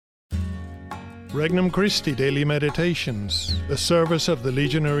Regnum Christi Daily Meditations, the service of the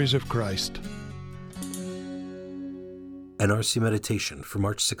Legionaries of Christ. An RC Meditation for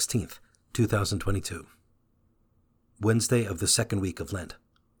March 16th, 2022. Wednesday of the second week of Lent.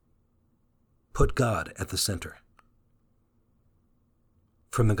 Put God at the center.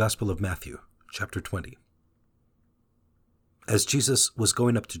 From the Gospel of Matthew, chapter 20. As Jesus was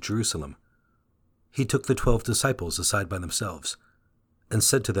going up to Jerusalem, he took the 12 disciples aside by themselves, and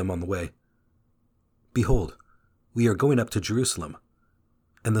said to them on the way, "Behold, we are going up to Jerusalem,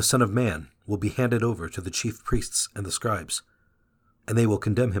 and the Son of Man will be handed over to the chief priests and the scribes, and they will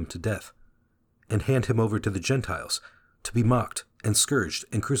condemn him to death, and hand him over to the Gentiles to be mocked and scourged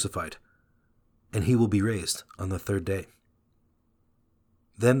and crucified, and he will be raised on the third day."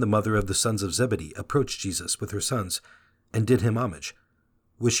 Then the mother of the sons of Zebedee approached Jesus with her sons and did him homage,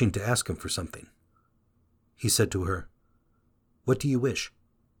 wishing to ask him for something. He said to her, "What do you wish?"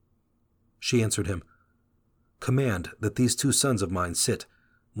 She answered him, "Command that these 2 sons of mine sit,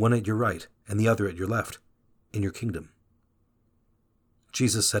 one at your right and the other at your left, in your kingdom."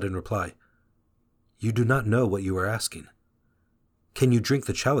 Jesus said in reply, "You do not know what you are asking. Can you drink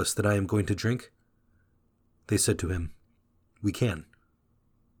the chalice that I am going to drink?" They said to him, "We can."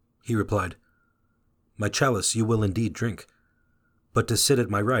 He replied, "My chalice you will indeed drink, but to sit at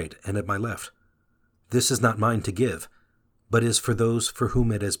my right and at my left, this is not mine to give, but is for those for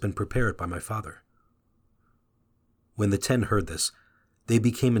whom it has been prepared by my Father." When the 10 heard this, they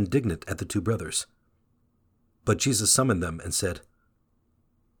became indignant at the 2 brothers. But Jesus summoned them and said,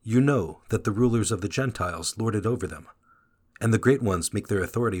 "You know that the rulers of the Gentiles lord it over them, and the great ones make their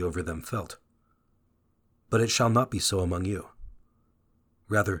authority over them felt. But it shall not be so among you.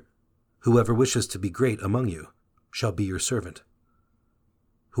 Rather, whoever wishes to be great among you shall be your servant.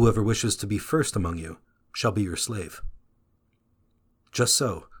 Whoever wishes to be first among you shall be your slave. Just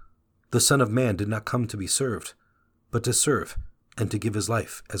so, the Son of Man did not come to be served, but to serve and to give his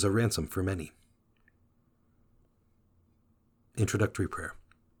life as a ransom for many." Introductory Prayer.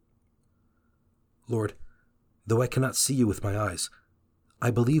 Lord, though I cannot see you with my eyes,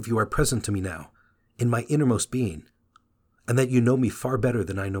 I believe you are present to me now, in my innermost being, and that you know me far better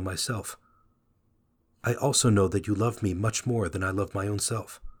than I know myself. I also know that you love me much more than I love my own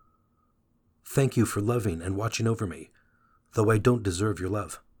self. Thank you for loving and watching over me, though I don't deserve your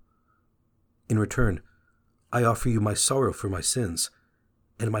love. In return, I offer you my sorrow for my sins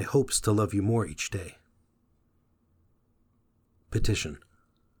and my hopes to love you more each day. Petition.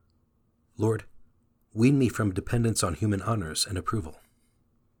 Lord, wean me from dependence on human honors and approval.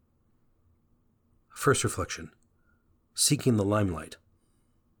 First reflection. Seeking the limelight.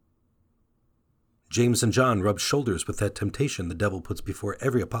 James and John rubbed shoulders with that temptation the devil puts before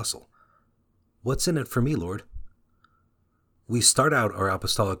every apostle. What's in it for me, Lord? We start out our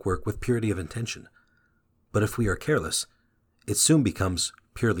apostolic work with purity of intention, but if we are careless, it soon becomes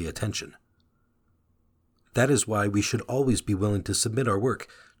purely attention. That is why we should always be willing to submit our work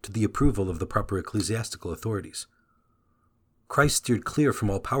to the approval of the proper ecclesiastical authorities. Christ steered clear from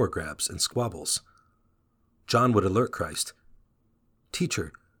all power grabs and squabbles. John would alert Christ,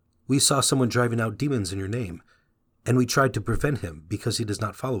 "Teacher, we saw someone driving out demons in your name, and we tried to prevent him because he does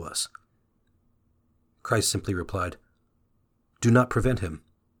not follow us." Christ simply replied, "Do not prevent him,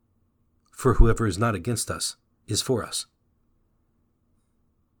 for whoever is not against us is for us."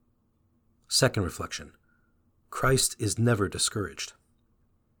 Second reflection. Christ is never discouraged.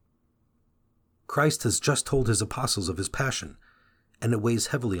 Christ has just told his apostles of his passion, and it weighs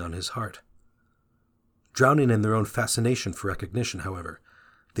heavily on his heart. Drowning in their own fascination for recognition, however,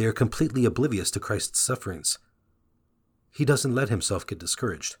 they are completely oblivious to Christ's sufferings. He doesn't let himself get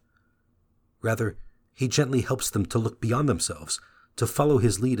discouraged. Rather, he gently helps them to look beyond themselves, to follow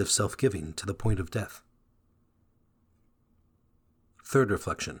his lead of self-giving to the point of death. Third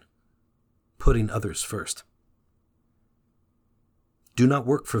reflection. Putting others first. Do not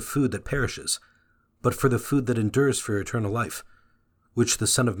work for food that perishes, but for the food that endures for eternal life, which the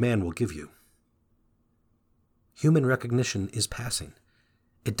Son of Man will give you. Human recognition is passing.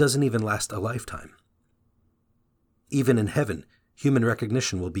 It doesn't even last a lifetime. Even in heaven, human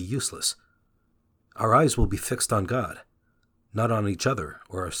recognition will be useless. Our eyes will be fixed on God, not on each other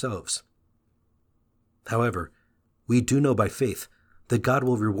or ourselves. However, we do know by faith that God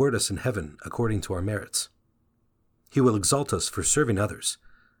will reward us in heaven according to our merits. He will exalt us for serving others,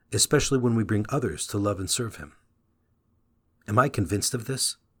 especially when we bring others to love and serve him. Am I convinced of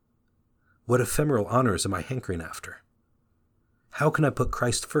this? What ephemeral honors am I hankering after? How can I put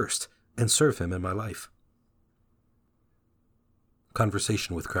Christ first and serve him in my life?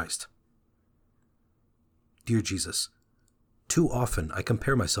 Conversation with Christ. Dear Jesus, too often I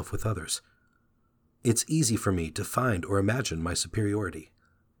compare myself with others. It's easy for me to find or imagine my superiority.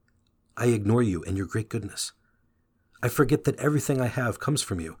 I ignore you and your great goodness. I forget that everything I have comes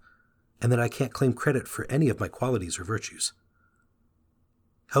from you, and that I can't claim credit for any of my qualities or virtues.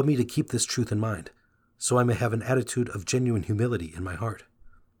 Help me to keep this truth in mind, so I may have an attitude of genuine humility in my heart.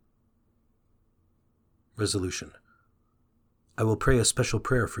 Resolution. I will pray a special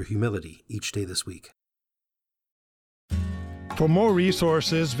prayer for humility each day this week. For more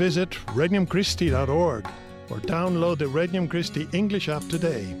resources, visit regnumchristi.org or download the Regnum Christi English app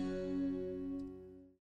today.